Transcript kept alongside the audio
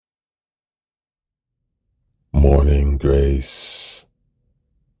Morning grace,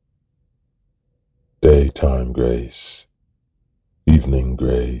 daytime grace, evening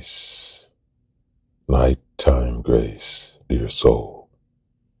grace, nighttime grace, dear soul.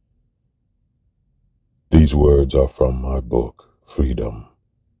 These words are from my book, Freedom,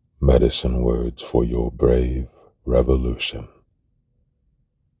 Medicine Words for Your Brave Revolution.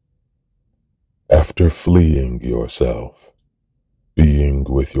 After fleeing yourself, being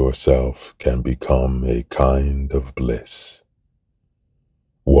with yourself can become a kind of bliss.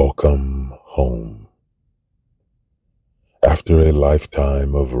 Welcome home. After a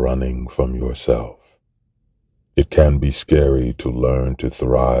lifetime of running from yourself, it can be scary to learn to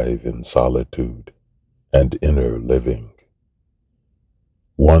thrive in solitude and inner living.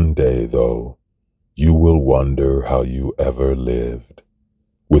 One day, though, you will wonder how you ever lived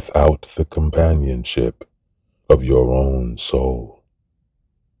without the companionship of your own soul.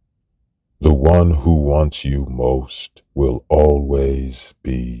 The one who wants you most will always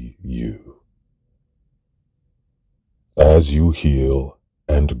be you. As you heal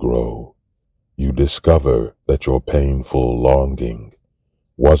and grow, you discover that your painful longing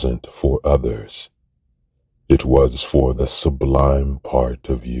wasn't for others. It was for the sublime part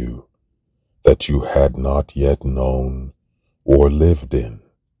of you that you had not yet known or lived in.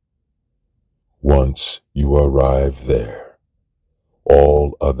 Once you arrive there,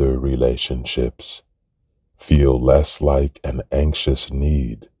 all other relationships feel less like an anxious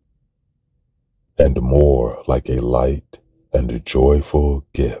need and more like a light and a joyful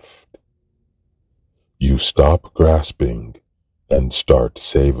gift. You stop grasping and start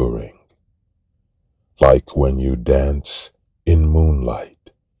savoring, like when you dance in moonlight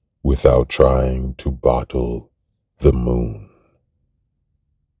without trying to bottle the moon.